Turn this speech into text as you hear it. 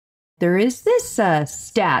there is this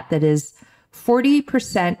stat that is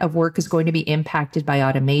 40% of work is going to be impacted by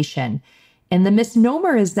automation. And the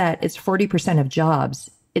misnomer is that it's 40% of jobs.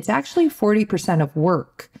 It's actually 40% of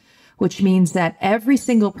work, which means that every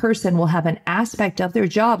single person will have an aspect of their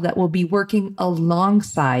job that will be working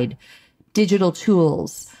alongside digital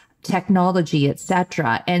tools, technology,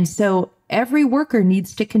 etc. And so every worker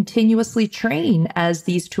needs to continuously train as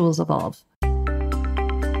these tools evolve.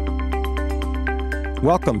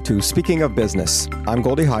 Welcome to Speaking of Business. I'm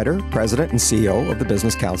Goldie Hyder, President and CEO of the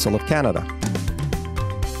Business Council of Canada.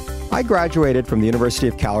 I graduated from the University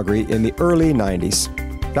of Calgary in the early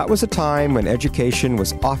 90s. That was a time when education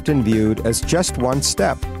was often viewed as just one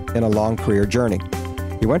step in a long career journey.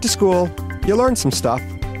 You went to school, you learned some stuff,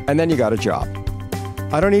 and then you got a job.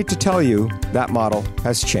 I don't need to tell you that model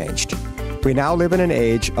has changed. We now live in an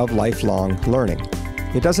age of lifelong learning.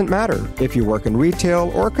 It doesn't matter if you work in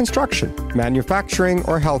retail or construction, manufacturing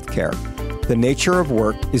or healthcare. The nature of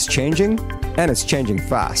work is changing, and it's changing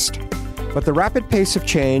fast. But the rapid pace of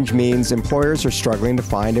change means employers are struggling to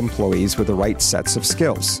find employees with the right sets of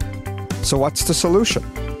skills. So what's the solution?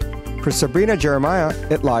 For Sabrina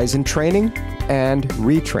Geremia, it lies in training and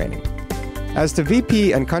retraining. As the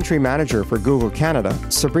VP and Country Manager for Google Canada,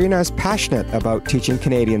 Sabrina is passionate about teaching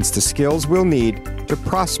Canadians the skills we'll need to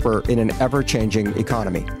prosper in an ever-changing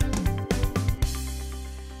economy.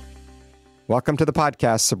 Welcome to the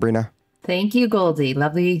podcast, Sabrina. Thank you, Goldie.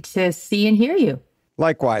 Lovely to see and hear you.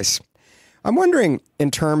 Likewise. I'm wondering,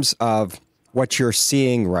 in terms of what you're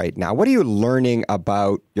seeing right now, what are you learning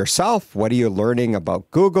about yourself? What are you learning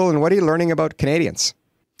about Google? And what are you learning about Canadians?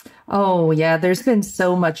 Oh, yeah, there's been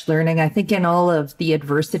so much learning. I think in all of the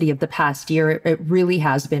adversity of the past year, it really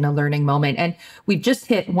has been a learning moment. And we've just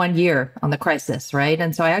hit 1 year on the crisis, right?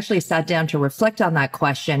 And so I actually sat down to reflect on that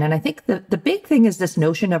question. And I think the big thing is this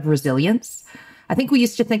notion of resilience. I think we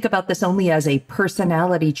used to think about this only as a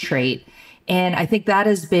personality trait. And I think that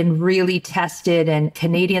has been really tested, and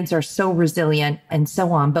Canadians are so resilient and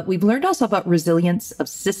so on. But we've learned also about resilience of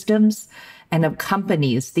systems and of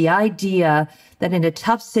companies, the idea that in a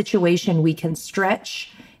tough situation, we can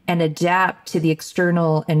stretch and adapt to the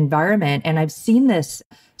external environment. And I've seen this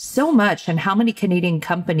so much, and how many Canadian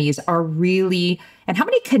companies are really, and how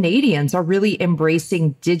many Canadians are really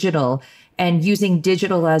embracing digital and using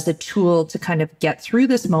digital as a tool to kind of get through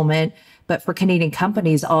this moment, but for Canadian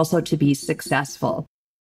companies also to be successful.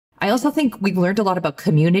 I also think we've learned a lot about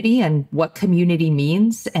community and what community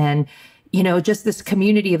means, and just this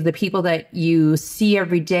community of the people that you see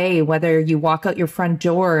every day, whether you walk out your front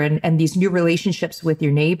door, and these new relationships with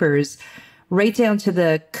your neighbors, right down to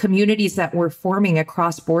the communities that we're forming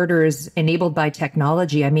across borders enabled by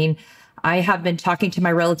technology. I mean, I have been talking to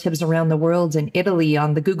my relatives around the world in Italy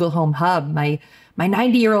on the Google Home Hub. My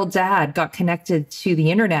 90-year-old dad got connected to the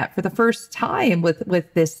internet for the first time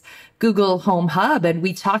with this Google Home Hub. And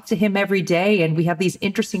we talk to him every day, and we have these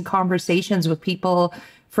interesting conversations with people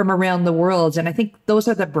from around the world. And I think those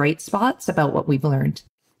are the bright spots about what we've learned.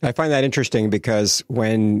 I find that interesting because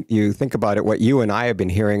when you think about it, what you and I have been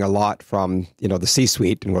hearing a lot from, the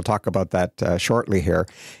C-suite, and we'll talk about that shortly here,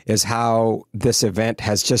 is how this event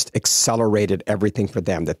has just accelerated everything for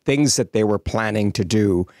them. The things that they were planning to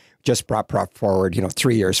do just brought forward,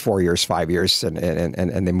 3 years, 4 years, 5 years, and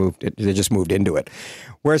they just moved into it.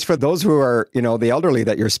 Whereas for those who are, the elderly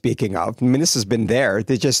that you're speaking of, I mean, this has been there,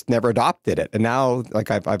 they just never adopted it. And now,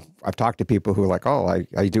 like I've talked to people who are like, oh,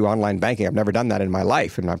 I do online banking. I've never done that in my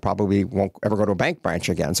life, and I probably won't ever go to a bank branch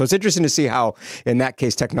again. So it's interesting to see how, in that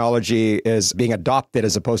case, technology is being adopted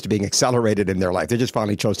as opposed to being accelerated in their life. They just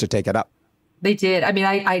finally chose to take it up. They did. I mean,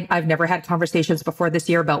 I've never had conversations before this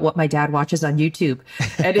year about what my dad watches on YouTube.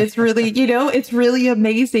 And it's really, it's really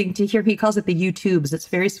amazing to hear. He calls it the YouTubes. It's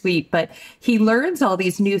very sweet. But he learns all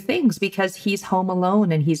these new things because he's home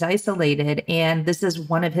alone and he's isolated. And this is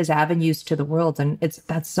one of his avenues to the world. And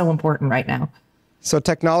that's so important right now. So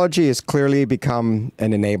technology has clearly become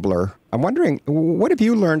an enabler. I'm wondering, what have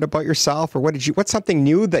you learned about yourself, or what's something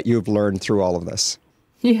new that you've learned through all of this?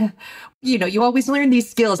 Yeah. You always learn these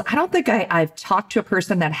skills. I don't think I've talked to a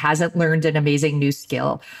person that hasn't learned an amazing new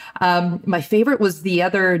skill. My favorite was the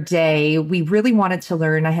other day. We really wanted to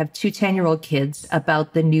learn. I have 2 10-year-old kids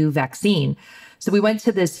about the new vaccine. So we went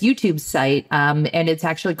to this YouTube site, and it's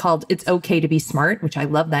actually called It's Okay to Be Smart, which I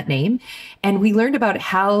love that name. And we learned about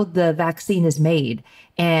how the vaccine is made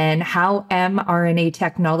and how mRNA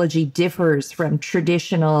technology differs from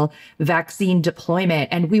traditional vaccine deployment.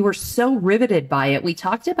 And we were so riveted by it. We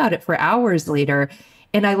talked about it for hours later.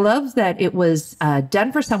 And I love that it was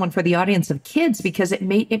done for someone for the audience of kids because it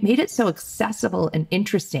made it so accessible and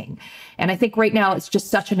interesting. And I think right now it's just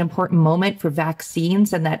such an important moment for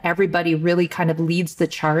vaccines and that everybody really kind of leads the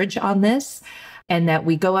charge on this and that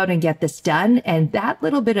we go out and get this done. And that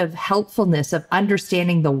little bit of helpfulness of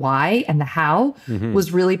understanding the why and the how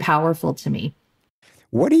was really powerful to me.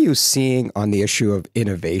 What are you seeing on the issue of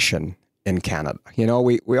innovation in Canada? You know,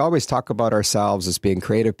 we always talk about ourselves as being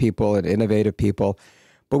creative people and innovative people,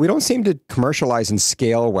 but we don't seem to commercialize and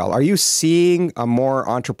scale well. Are you seeing a more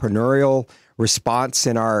entrepreneurial response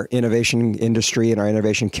in our innovation industry, in our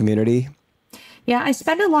innovation community? Yeah, I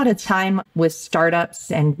spend a lot of time with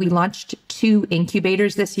startups, and we launched 2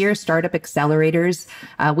 incubators this year, startup accelerators.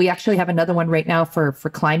 We actually have another one right now for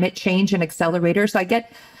climate change and accelerators. So I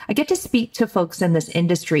get to speak to folks in this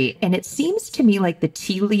industry, and it seems to me like the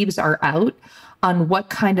tea leaves are out on what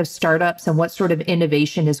kind of startups and what sort of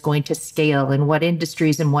innovation is going to scale and what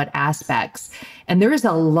industries and what aspects. And there is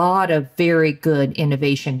a lot of very good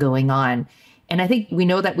innovation going on. And I think we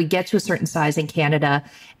know that we get to a certain size in Canada,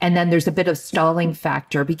 and then there's a bit of stalling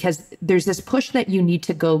factor because there's this push that you need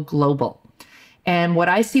to go global. And what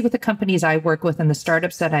I see with the companies I work with and the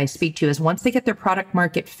startups that I speak to is once they get their product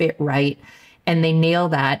market fit right and they nail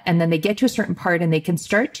that, and then they get to a certain part and they can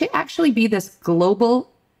start to actually be this global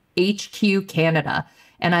HQ Canada.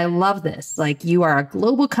 And I love this. Like, you are a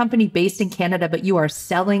global company based in Canada, but you are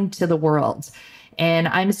selling to the world. And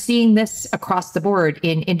I'm seeing this across the board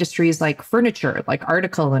in industries like furniture, like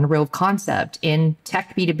Article and Rove Concept, in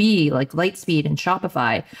tech B2B, like Lightspeed and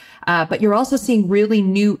Shopify. But you're also seeing really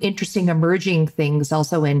new, interesting, emerging things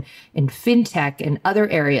also in fintech and other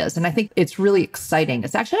areas. And I think it's really exciting.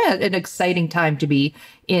 It's actually an exciting time to be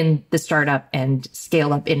in the startup and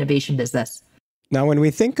scale up innovation business. Now, when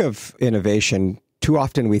we think of innovation, too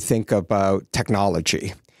often we think about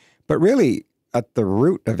technology, but really at the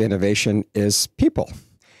root of innovation is people.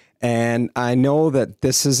 And I know that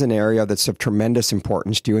this is an area that's of tremendous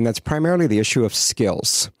importance to you, and that's primarily the issue of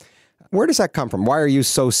skills. Where does that come from? Why are you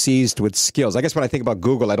so seized with skills? I guess when I think about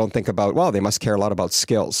Google, I don't think about, well, they must care a lot about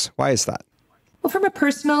skills. Why is that? Well, from a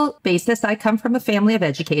personal basis, I come from a family of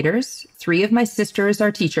educators. 3 of my sisters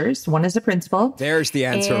are teachers. 1 is a principal. There's the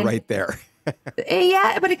answer right there.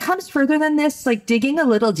 Yeah, but it comes further than this, like digging a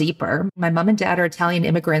little deeper. My mom and dad are Italian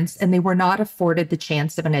immigrants, and they were not afforded the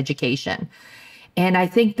chance of an education. And I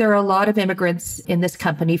think there are a lot of immigrants in this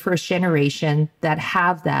company, first generation, that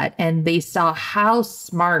have that. And they saw how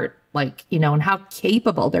smart, and how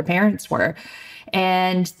capable their parents were.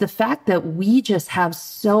 And the fact that we just have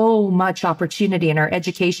so much opportunity and our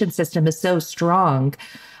education system is so strong,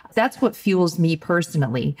 that's what fuels me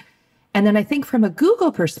personally. And then I think from a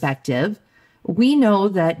Google perspective, we know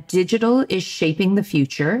that digital is shaping the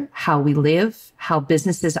future, how we live, how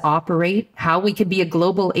businesses operate, how we can be a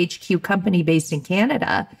global HQ company based in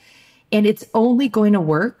Canada. And it's only going to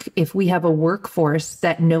work if we have a workforce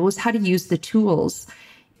that knows how to use the tools.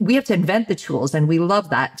 We have to invent the tools, and we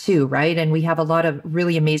love that too, right? And we have a lot of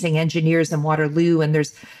really amazing engineers in Waterloo, and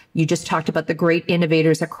you just talked about the great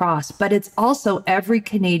innovators across, but it's also every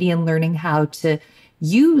Canadian learning how to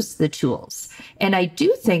use the tools. And I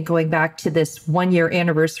do think, going back to this 1-year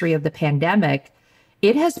anniversary of the pandemic,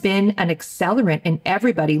 it has been an accelerant in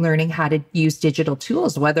everybody learning how to use digital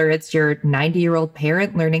tools, whether it's your 90-year-old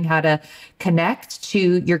parent learning how to connect,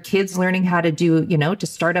 to your kids learning how to do, to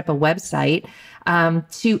start up a website,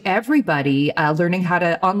 to everybody learning how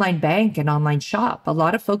to online bank and online shop. A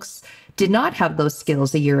lot of folks did not have those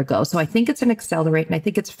skills a year ago. So I think it's an accelerant, and I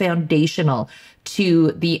think it's foundational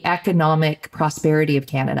to the economic prosperity of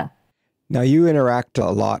Canada. Now, you interact a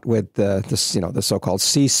lot with the so-called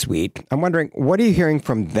C-suite. I'm wondering, what are you hearing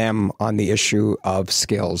from them on the issue of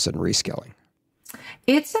skills and reskilling?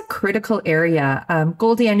 It's a critical area.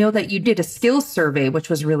 Goldie, I know that you did a skills survey, which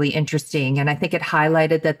was really interesting. And I think it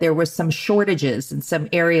highlighted that there was some shortages in some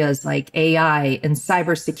areas like AI and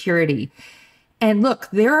cybersecurity. And look,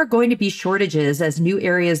 there are going to be shortages as new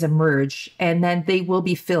areas emerge, and then they will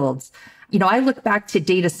be filled. I look back to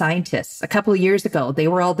data scientists a couple of years ago. They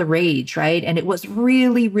were all the rage, right? And it was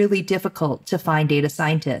really, really difficult to find data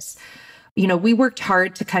scientists. We worked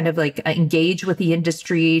hard to kind of engage with the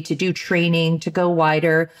industry, to do training, to go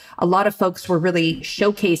wider. A lot of folks were really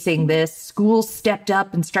showcasing this. Schools stepped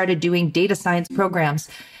up and started doing data science programs.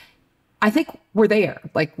 I think we're there.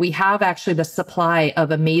 We have actually the supply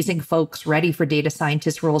of amazing folks ready for data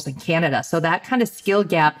scientist roles in Canada. So that kind of skill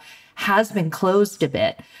gap has been closed a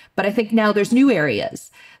bit. But I think now there's new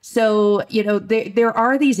areas. So, there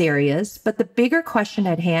are these areas, but the bigger question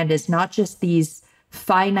at hand is not just these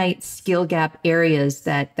finite skill gap areas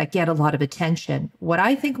that get a lot of attention. What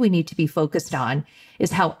I think we need to be focused on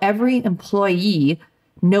is how every employee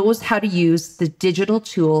knows how to use the digital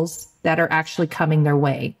tools that are actually coming their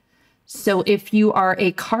way. So if you are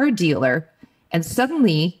a car dealer and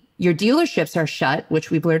suddenly your dealerships are shut,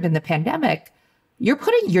 which we've learned in the pandemic, you're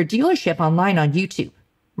putting your dealership online on YouTube,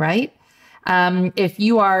 right? If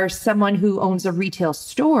you are someone who owns a retail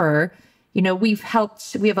store, we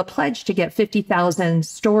have a pledge to get 50,000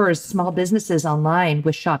 stores, small businesses online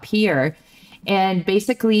with Shop Here. And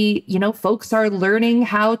basically, folks are learning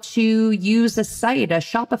how to use a site, a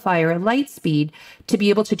Shopify or a Lightspeed to be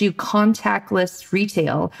able to do contactless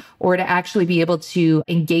retail or to actually be able to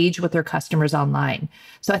engage with their customers online.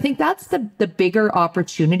 So I think that's the bigger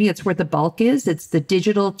opportunity. It's where the bulk is. It's the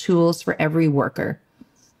digital tools for every worker.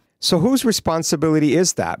 So whose responsibility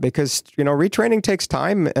is that? Because, retraining takes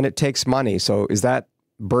time and it takes money. So is that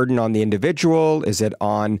burden on the individual? Is it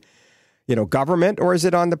on, government, or is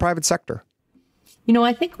it on the private sector?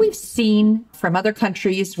 I think we've seen from other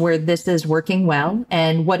countries where this is working well,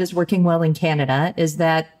 and what is working well in Canada is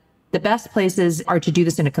that the best places are to do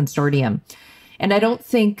this in a consortium. And I don't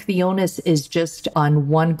think the onus is just on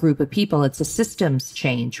one group of people. It's a systems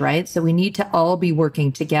change, right? So we need to all be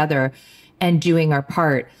working together and doing our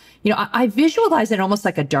part. I visualize it almost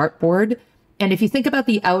like a dartboard. And if you think about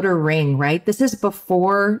the outer ring, right, this is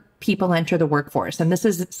before people enter the workforce. And this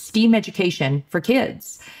is STEAM education for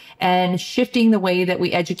kids and shifting the way that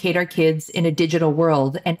we educate our kids in a digital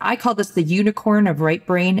world. And I call this the unicorn of right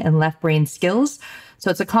brain and left brain skills.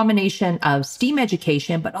 So it's a combination of STEAM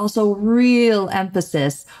education, but also real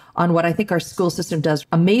emphasis on what I think our school system does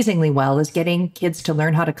amazingly well is getting kids to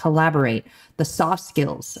learn how to collaborate, the soft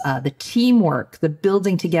skills, the teamwork, the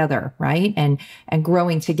building together, right? And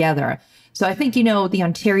growing together. So I think, the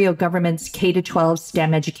Ontario government's K-12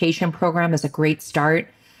 STEM education program is a great start.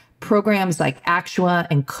 Programs like Actua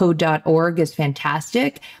and Code.org is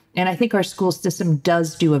fantastic. And I think our school system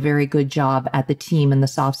does do a very good job at the team and the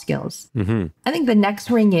soft skills. Mm-hmm. I think the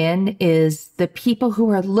next ring in is the people who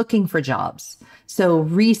are looking for jobs. So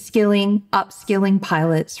reskilling, upskilling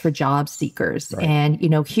pilots for job seekers. Right.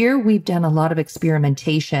 And, here we've done a lot of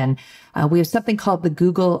experimentation. We have something called the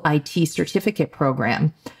Google IT Certificate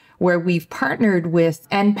Program, where we've partnered with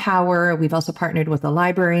NPower. We've also partnered with a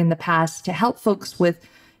library in the past to help folks with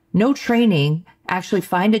no training actually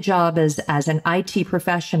find a job as an IT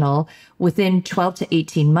professional within 12 to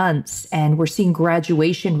 18 months. And we're seeing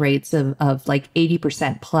graduation rates of like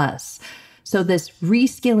 80% plus. So this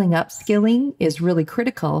reskilling, upskilling is really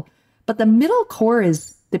critical. But the middle core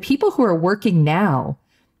is the people who are working now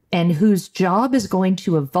and whose job is going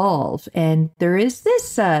to evolve. And there is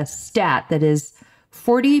this stat that is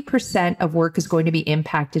 40% of work is going to be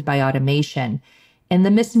impacted by automation. And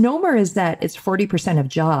the misnomer is that it's 40% of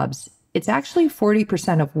jobs. It's actually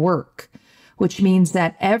 40% of work, which means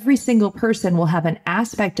that every single person will have an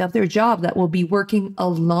aspect of their job that will be working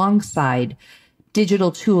alongside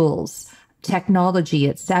digital tools, technology,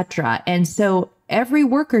 etc. And so every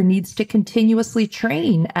worker needs to continuously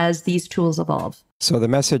train as these tools evolve. So the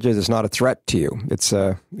message is it's not a threat to you. It's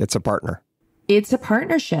a partner. It's a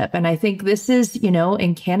partnership. And I think this is,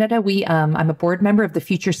 in Canada, I'm a board member of the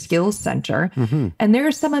Future Skills Center. Mm-hmm. And there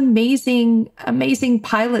are some amazing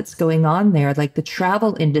pilots going on there, like the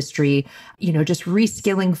travel industry, just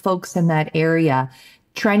reskilling folks in that area,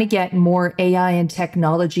 trying to get more AI and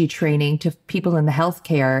technology training to people in the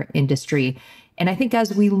healthcare industry. And I think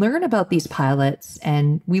as we learn about these pilots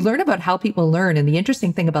and we learn about how people learn, and the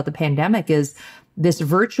interesting thing about the pandemic is this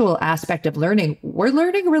virtual aspect of learning, we're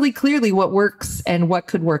learning really clearly what works and what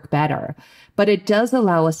could work better, but it does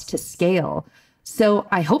allow us to scale. So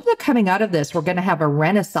I hope that coming out of this, we're going to have a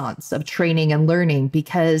renaissance of training and learning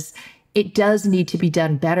because it does need to be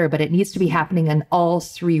done better, but it needs to be happening in all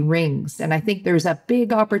three rings. And I think there's a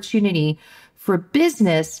big opportunity for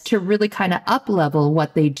business to really kind of up-level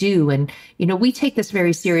what they do. And, we take this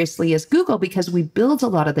very seriously as Google because we build a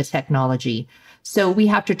lot of the technology. So we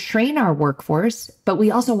have to train our workforce, but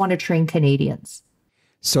we also want to train Canadians.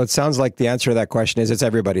 So it sounds like the answer to that question is it's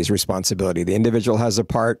everybody's responsibility. The individual has a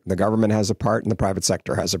part, the government has a part, and the private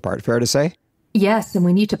sector has a part. Fair to say? Yes, and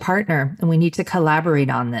we need to partner and we need to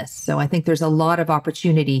collaborate on this. So I think there's a lot of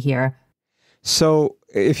opportunity here. So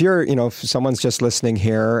if you're, if someone's just listening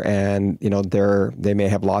here and, they may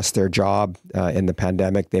have lost their job in the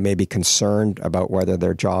pandemic, they may be concerned about whether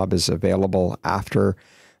their job is available after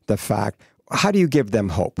the fact. How do you give them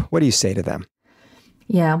hope? What do you say to them?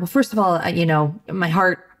 Yeah, well, first of all, my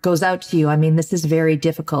heart goes out to you. I mean, this is very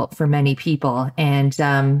difficult for many people. And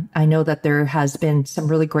I know that there has been some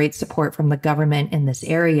really great support from the government in this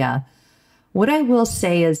area. What I will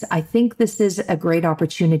say is I think this is a great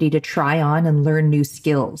opportunity to try on and learn new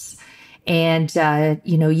skills. And,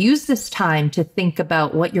 use this time to think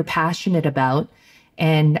about what you're passionate about.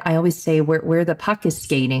 And I always say where the puck is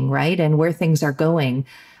skating, right? And where things are going.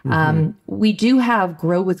 We do have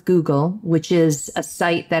Grow with Google, which is a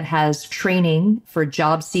site that has training for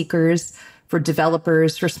job seekers, for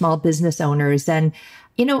developers, for small business owners. And,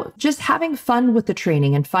 just having fun with the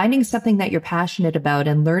training and finding something that you're passionate about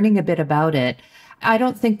and learning a bit about it. I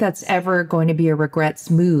don't think that's ever going to be a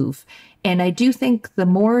regrets move. And I do think the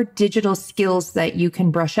more digital skills that you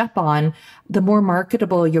can brush up on, the more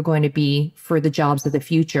marketable you're going to be for the jobs of the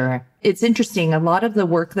future. It's interesting. A lot of the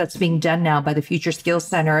work that's being done now by the Future Skills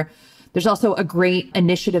Center, there's also a great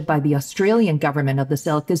initiative by the Australian government of the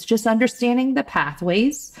Silk, is just understanding the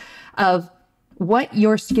pathways of what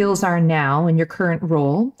your skills are now in your current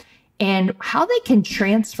role and how they can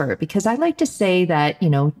transfer. Because I like to say that,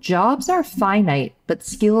 jobs are finite, but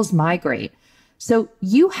skills migrate. So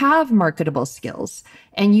you have marketable skills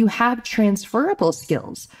and you have transferable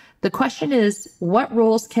skills. The question is, what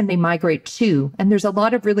roles can they migrate to? And there's a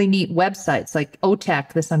lot of really neat websites like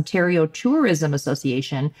OTEC, this Ontario Tourism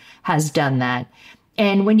Association, has done that.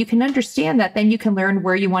 And when you can understand that, then you can learn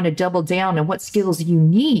where you want to double down and what skills you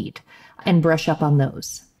need and brush up on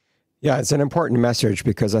those. Yeah, it's an important message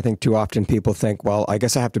because I think too often people think, well, I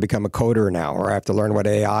guess I have to become a coder now, or I have to learn what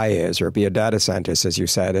AI is, or be a data scientist, as you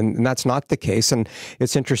said. And that's not the case. And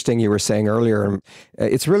it's interesting, you were saying earlier,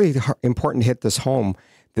 it's really important to hit this home,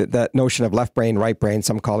 that notion of left brain, right brain,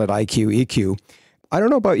 some call it IQ, EQ. I don't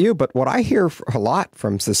know about you, but what I hear a lot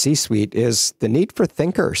from the C-suite is the need for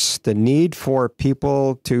thinkers, the need for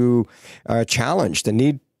people to challenge, the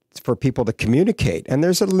need for people to communicate. And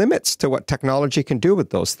there's limits to what technology can do with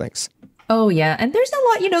those things. Oh, yeah. And there's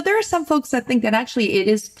a lot, there are some folks that think that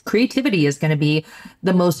actually creativity is going to be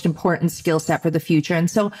the most important skill set for the future.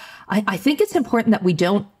 And so I think it's important that we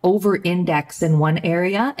don't over-index in one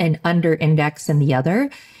area and under-index in the other.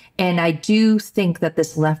 And I do think that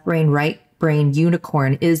this left brain, right brain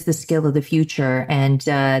unicorn is the skill of the future, and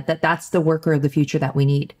that's the worker of the future that we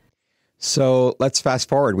need. So let's fast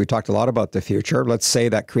forward. We talked a lot about the future. Let's say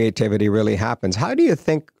that creativity really happens. How do you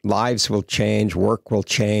think lives will change, work will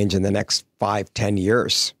change in the next 5-10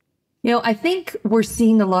 years? I think we're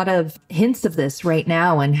seeing a lot of hints of this right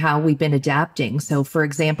now and how we've been adapting. So, for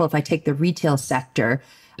example, if I take the retail sector,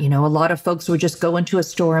 a lot of folks would just go into a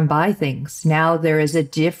store and buy things. Now there is a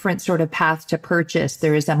different sort of path to purchase.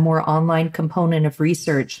 There is a more online component of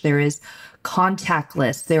research. There is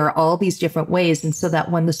contactless. There are all these different ways. And so that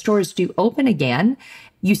when the stores do open again,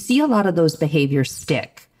 you see a lot of those behaviors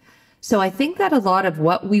stick. So I think that a lot of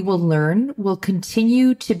what we will learn will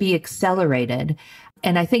continue to be accelerated.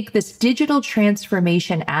 And I think this digital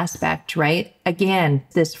transformation aspect, right? Again,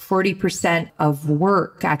 this 40% of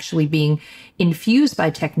work actually being infused by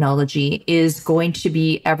technology is going to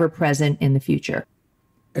be ever present in the future.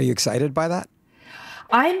 Are you excited by that?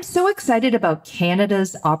 I'm so excited about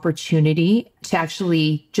Canada's opportunity to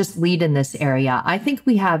actually just lead in this area. I think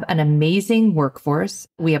we have an amazing workforce.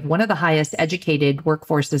 We have one of the highest educated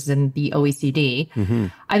workforces in the OECD. Mm-hmm.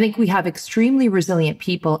 I think we have extremely resilient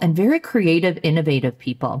people and very creative, innovative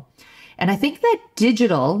people. And I think that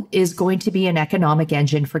digital is going to be an economic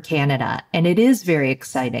engine for Canada, and it is very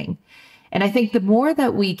exciting. And I think the more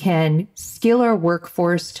that we can skill our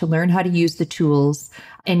workforce to learn how to use the tools,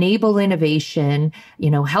 enable innovation,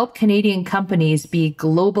 help Canadian companies be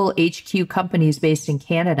global HQ companies based in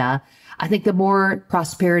Canada, I think the more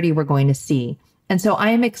prosperity we're going to see. And so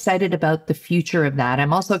I am excited about the future of that.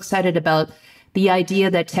 I'm also excited about the idea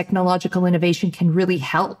that technological innovation can really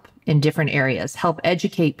help in different areas, help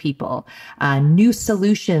educate people, new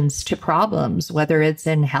solutions to problems, whether it's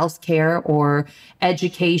in healthcare or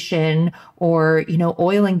education or,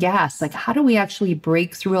 oil and gas. Like, how do we actually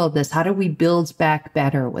break through all this? How do we build back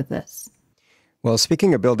better with this? Well,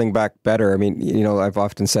 speaking of building back better, I mean, I've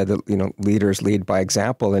often said that, leaders lead by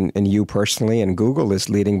example, and you personally and Google is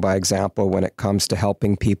leading by example when it comes to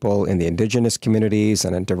helping people in the Indigenous communities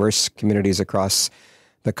and in diverse communities across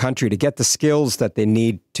the country to get the skills that they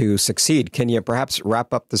need to succeed. Can you perhaps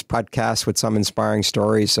wrap up this podcast with some inspiring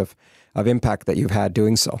stories of impact that you've had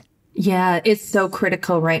doing so? Yeah, it's so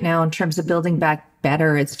critical right now in terms of building back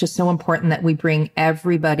better. It's just so important that we bring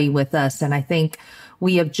everybody with us. And I think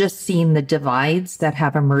we have just seen the divides that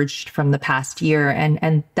have emerged from the past year,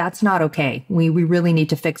 and that's not okay. We really need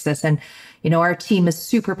to fix this. And, our team is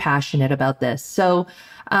super passionate about this. So,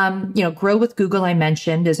 Grow with Google, I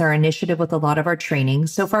mentioned, is our initiative with a lot of our training.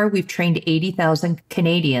 So far, we've trained 80,000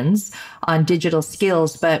 Canadians on digital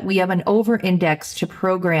skills, but we have an over-index to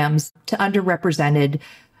programs to underrepresented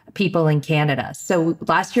people in Canada. So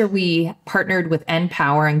last year we partnered with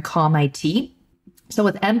NPower and Calm IT. So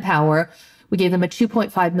with NPower, we gave them a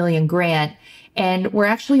 2.5 million grant, and we're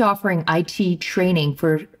actually offering IT training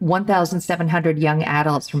for 1,700 young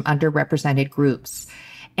adults from underrepresented groups.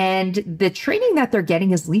 And the training that they're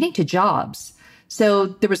getting is leading to jobs. So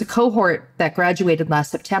there was a cohort that graduated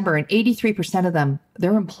last September, and 83% of them,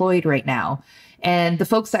 they're employed right now. And the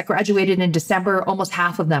folks that graduated in December, almost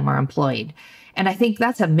half of them are employed. And I think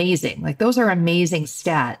that's amazing. Like, those are amazing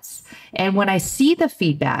stats. And when I see the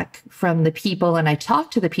feedback from the people and I talk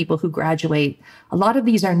to the people who graduate, a lot of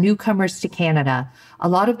these are newcomers to Canada. A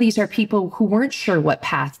lot of these are people who weren't sure what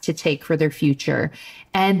path to take for their future.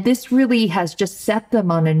 And this really has just set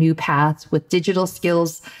them on a new path with digital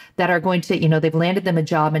skills that are going to, they've landed them a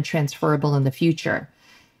job and transferable in the future.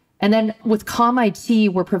 And then with Calm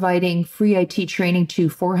IT, we're providing free IT training to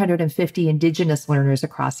 450 Indigenous learners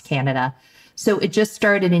across Canada. So it just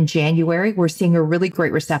started in January. We're seeing a really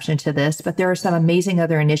great reception to this, but there are some amazing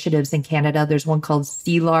other initiatives in Canada. There's one called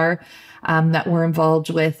CELAR that we're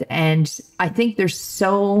involved with. And I think there's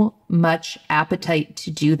so much appetite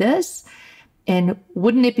to do this. And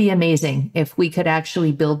wouldn't it be amazing if we could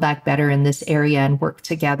actually build back better in this area and work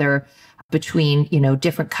together between,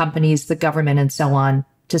 different companies, the government, and so on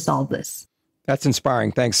to solve this? That's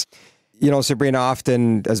inspiring. Thanks. Sabrina,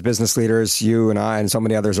 often as business leaders, you and I and so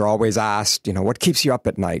many others are always asked, what keeps you up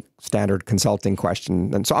at night? Standard consulting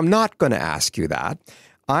question. And so I'm not going to ask you that.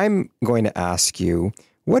 I'm going to ask you,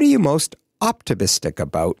 what are you most optimistic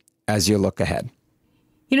about as you look ahead?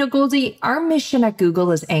 Goldie, our mission at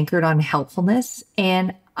Google is anchored on helpfulness.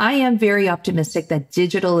 And I am very optimistic that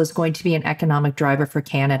digital is going to be an economic driver for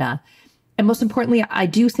Canada. And most importantly, I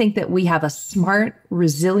do think that we have a smart,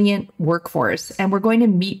 resilient workforce, and we're going to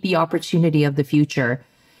meet the opportunity of the future.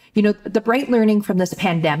 The bright learning from this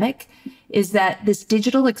pandemic is that this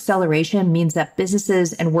digital acceleration means that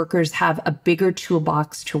businesses and workers have a bigger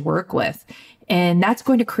toolbox to work with. And that's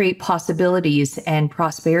going to create possibilities and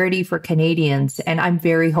prosperity for Canadians. And I'm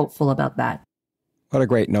very hopeful about that. What a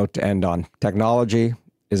great note to end on. Technology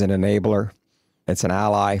is an enabler. It's an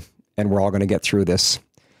ally, and we're all going to get through this.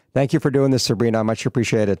 Thank you for doing this, Sabrina. Much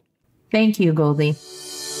appreciated. Thank you, Goldie.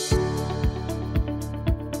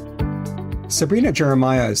 Sabrina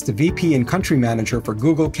Geremia is the VP and Country Manager for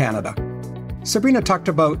Google Canada. Sabrina talked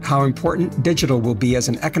about how important digital will be as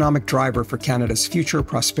an economic driver for Canada's future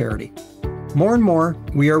prosperity. More and more,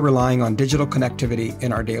 we are relying on digital connectivity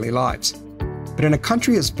in our daily lives. But in a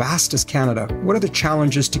country as vast as Canada, what are the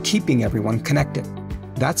challenges to keeping everyone connected?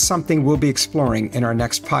 That's something we'll be exploring in our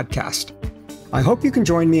next podcast. I hope you can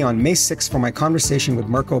join me on May 6th for my conversation with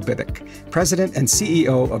Mirko Bibic, President and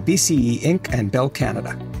CEO of BCE Inc. and Bell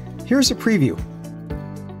Canada. Here's a preview.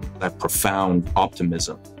 That profound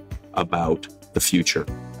optimism about the future,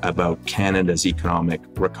 about Canada's economic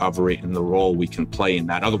recovery and the role we can play in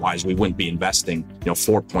that. Otherwise, we wouldn't be investing,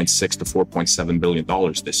 $4.6 to $4.7 billion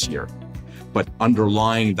this year. But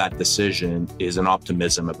underlying that decision is an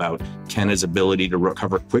optimism about Canada's ability to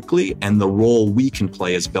recover quickly and the role we can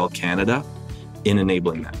play as Bell Canada in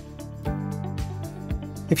enabling that.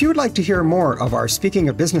 If you would like to hear more of our Speaking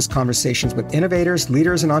of Business conversations with innovators,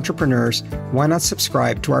 leaders, and entrepreneurs, why not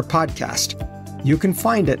subscribe to our podcast? You can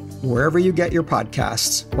find it wherever you get your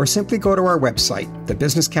podcasts, or simply go to our website,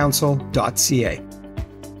 thebusinesscouncil.ca.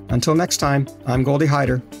 Until next time, I'm Goldie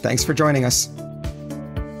Hyder. Thanks for joining us.